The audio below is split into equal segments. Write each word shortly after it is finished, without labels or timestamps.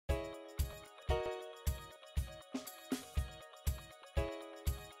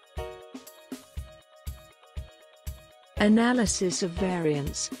Analysis of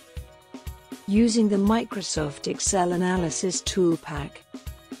variance. Using the Microsoft Excel Analysis Toolpak.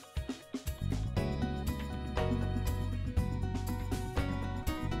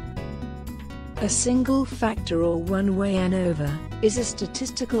 A single factor or one-way ANOVA is a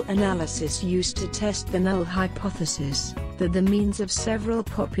statistical analysis used to test the null hypothesis that the means of several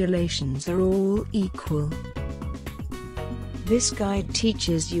populations are all equal. This guide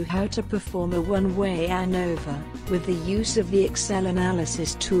teaches you how to perform a one-way ANOVA with the use of the Excel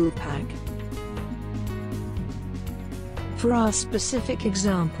Analysis Toolpak. For our specific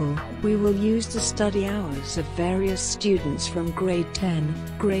example, we will use the study hours of various students from grade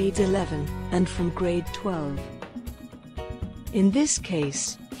 10, grade 11, and from grade 12. In this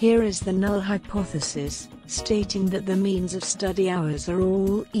case, here is the null hypothesis, stating that the means of study hours are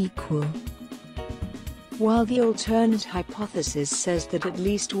all equal, while the alternate hypothesis says that at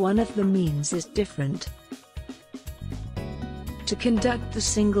least one of the means is different. To conduct the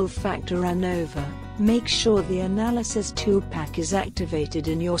single factor ANOVA, make sure the Analysis Toolpak is activated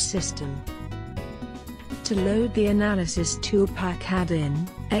in your system. To load the Analysis Toolpak add-in,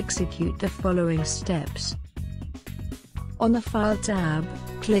 execute the following steps. On the File tab,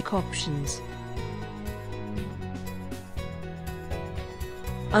 click Options.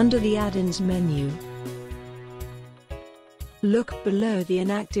 Under the Add-ins menu, look below the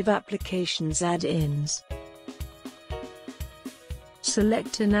Inactive Applications add-ins.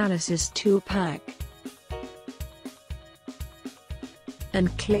 Select Analysis Toolpak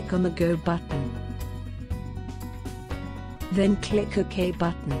and click on the Go button. Then click OK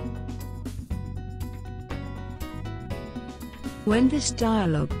button. When this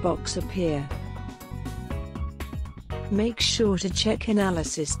dialog box appears, make sure to check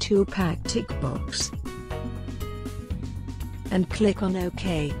Analysis Toolpak tick box and click on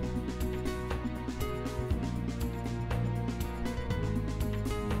OK.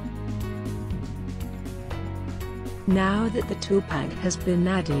 Now that the Toolpak has been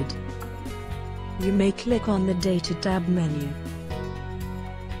added, you may click on the Data tab menu.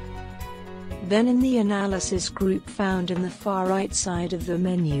 Then in the Analysis group found in the far right side of the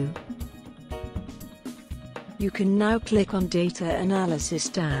menu, you can now click on Data Analysis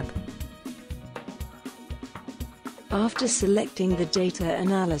tab. After selecting the Data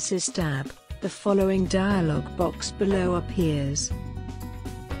Analysis tab, the following dialog box below appears.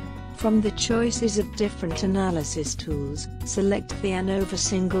 From the choices of different analysis tools, select the ANOVA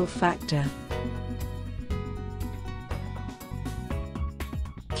single factor.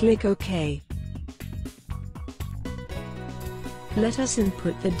 Click OK. Let us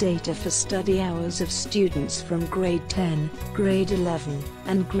input the data for study hours of students from grade 10, grade 11,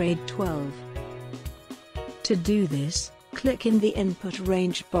 and grade 12. To do this, click in the Input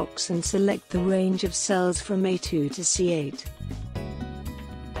Range box and select the range of cells from A2 to C8.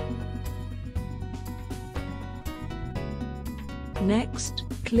 Next,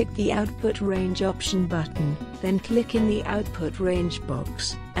 click the Output Range option button, then click in the Output Range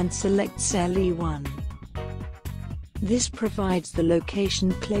box, and select cell E1. This provides the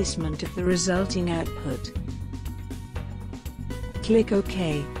location placement of the resulting output. Click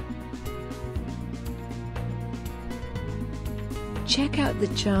OK. Check out the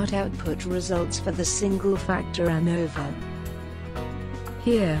chart output results for the single factor ANOVA.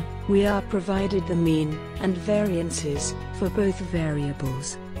 Here, we are provided the mean and variances for both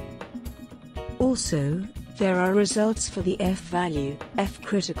variables. Also, there are results for the f-value,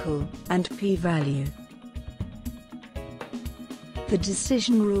 f-critical, and p-value. The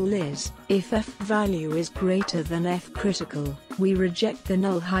decision rule is, if f-value is greater than f-critical, we reject the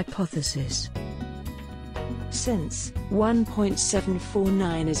null hypothesis. Since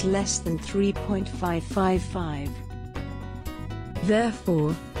 1.749 is less than 3.555,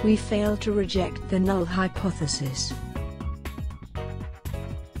 therefore, we fail to reject the null hypothesis.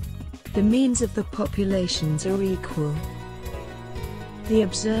 The means of the populations are equal. The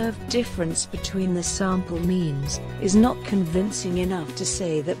observed difference between the sample means is not convincing enough to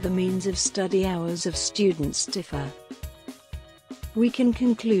say that the means of study hours of students differ. We can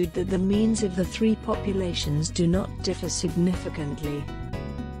conclude that the means of the three populations do not differ significantly.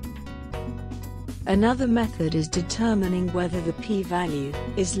 Another method is determining whether the p-value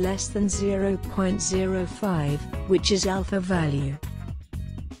is less than 0.05, which is alpha value.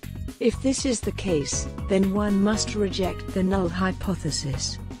 If this is the case, then one must reject the null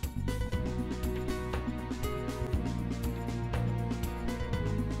hypothesis.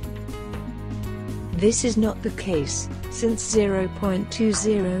 This is not the case, since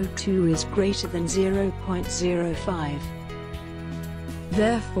 0.202 is greater than 0.05.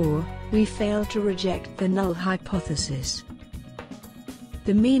 Therefore, we fail to reject the null hypothesis.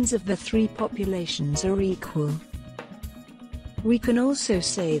 The means of the three populations are equal. We can also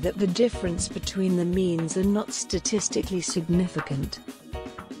say that the difference between the means are not statistically significant.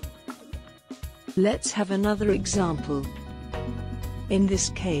 Let's have another example. In this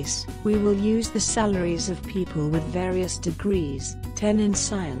case, we will use the salaries of people with various degrees, 10 in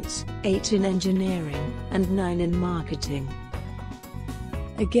science, 8 in engineering, and 9 in marketing.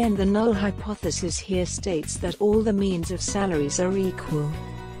 Again, the null hypothesis here states that all the means of salaries are equal,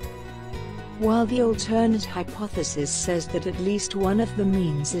 while the alternate hypothesis says that at least one of the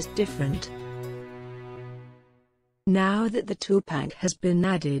means is different. Now that the Toolpak has been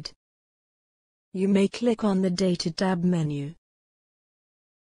added, you may click on the Data tab menu.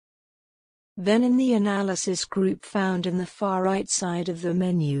 Then in the Analysis group found in the far right side of the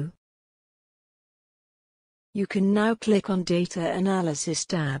menu, you can now click on Data Analysis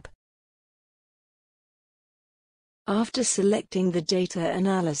tab. After selecting the Data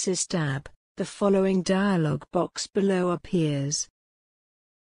Analysis tab, the following dialog box below appears.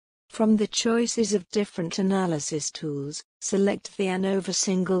 From the choices of different analysis tools, select the ANOVA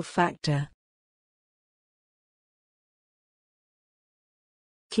single factor.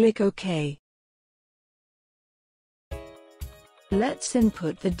 Click OK. Let's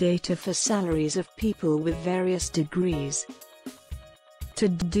input the data for salaries of people with various degrees. To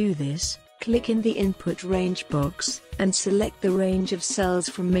do this, click in the Input Range box, and select the range of cells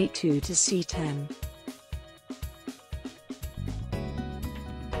from A2 to C10.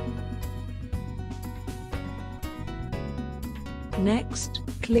 Next,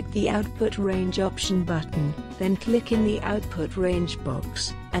 click the Output Range option button, then click in the Output Range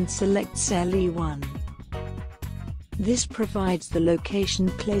box, and select cell E1. This provides the location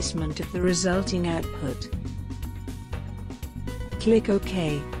placement of the resulting output. Click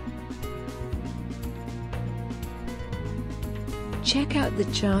OK. Check out the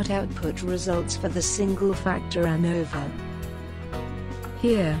chart output results for the single factor ANOVA.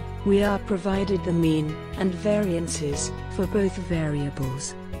 Here, we are provided the mean and variances for both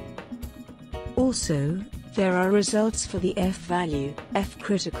variables. Also, there are results for the F value, F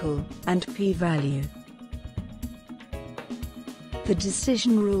critical, and P value. The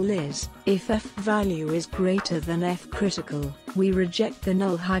decision rule is, if F value is greater than F critical, we reject the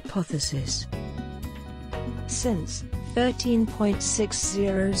null hypothesis. Since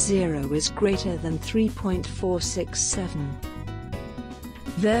 13.600 is greater than 3.467,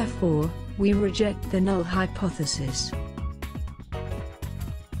 therefore, we reject the null hypothesis.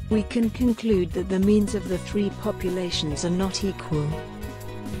 We can conclude that the means of the three populations are not equal.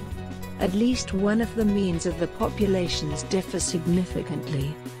 At least one of the means of the populations differ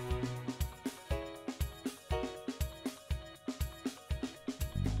significantly.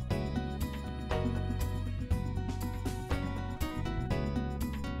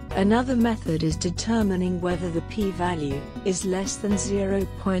 Another method is determining whether the p-value is less than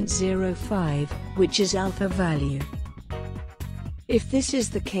 0.05, which is alpha value. If this is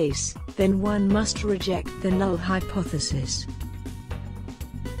the case, then one must reject the null hypothesis.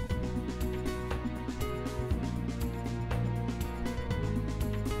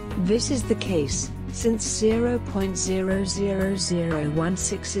 This is the case, since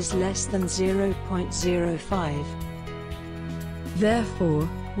 0.00016 is less than 0.05. Therefore,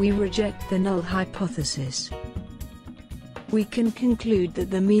 we reject the null hypothesis. We can conclude that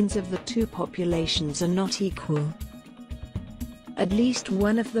the means of the two populations are not equal. At least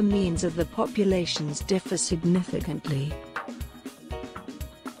one of the means of the populations differ significantly.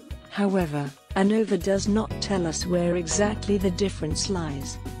 However, ANOVA does not tell us where exactly the difference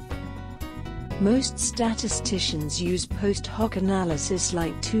lies. Most statisticians use post hoc analysis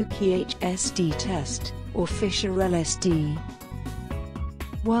like Tukey HSD test, or Fisher LSD,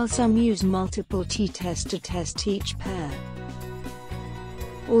 while some use multiple t-test to test each pair.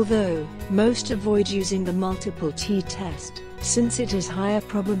 Although, most avoid using the multiple t-test, since it is higher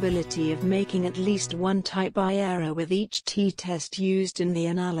probability of making at least one type-I error with each t-test used in the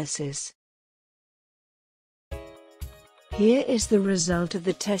analysis. Here is the result of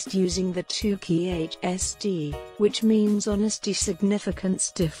the test using the Tukey HSD, which means honesty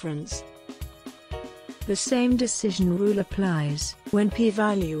significance difference. The same decision rule applies. When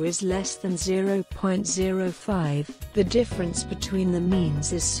p-value is less than 0.05, the difference between the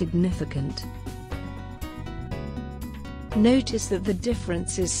means is significant. Notice that the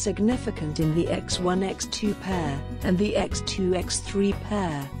difference is significant in the x1-x2 pair, and the x2-x3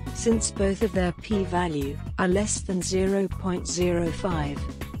 pair, since both of their p-value are less than 0.05.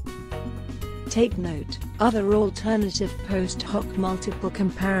 Take note, Other alternative post hoc multiple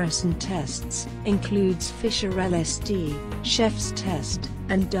comparison tests includes Fisher LSD, Sheff's test,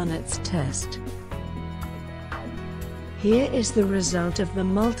 and Dunnett's test. Here is the result of the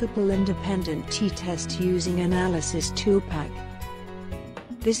multiple independent t-test using analysis Toolpak.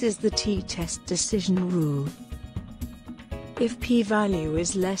 This is the t-test decision rule. If p-value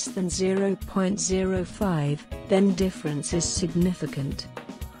is less than 0.05, then difference is significant.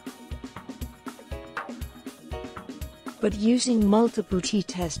 But using multiple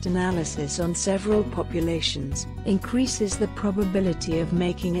t-test analysis on several populations increases the probability of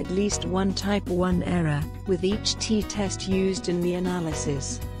making at least one type 1 error with each t-test used in the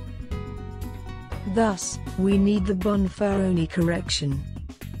analysis. Thus, we need the Bonferroni correction.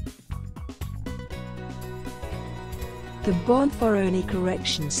 The Bonferroni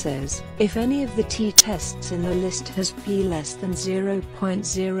correction says, if any of the t-tests in the list has p less than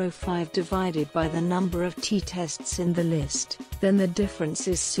 0.05 divided by the number of t-tests in the list, then the difference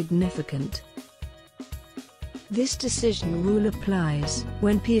is significant. This decision rule applies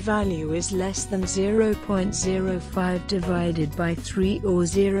when p-value is less than 0.05 divided by 3 or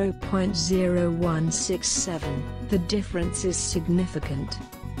 0.0167, the difference is significant.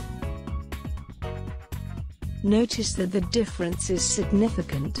 Notice that the difference is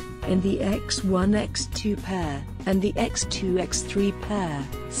significant in the x1-x2 pair and the x2-x3 pair,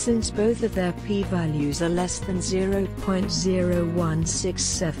 since both of their p-values are less than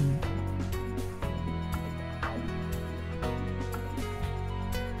 0.0167.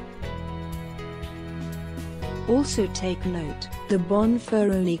 Also take note, the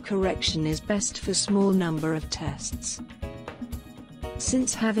Bonferroni correction is best for small number of tests,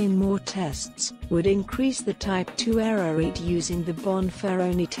 since having more tests would increase the type 2 error rate using the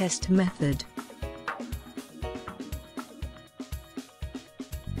Bonferroni test method.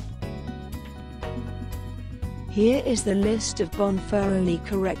 Here is the list of Bonferroni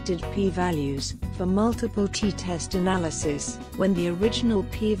corrected p-values for multiple t-test analysis when the original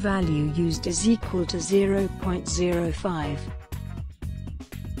p-value used is equal to 0.05.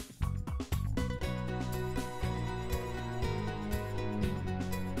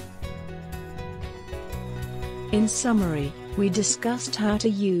 In summary, we discussed how to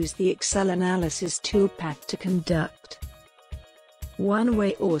use the Excel analysis Toolpak to conduct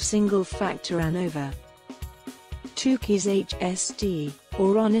one-way or single-factor ANOVA, Tukey's HSD,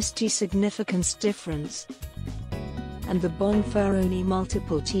 or honesty significance difference, and the Bonferroni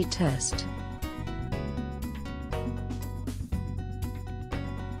multiple t-test.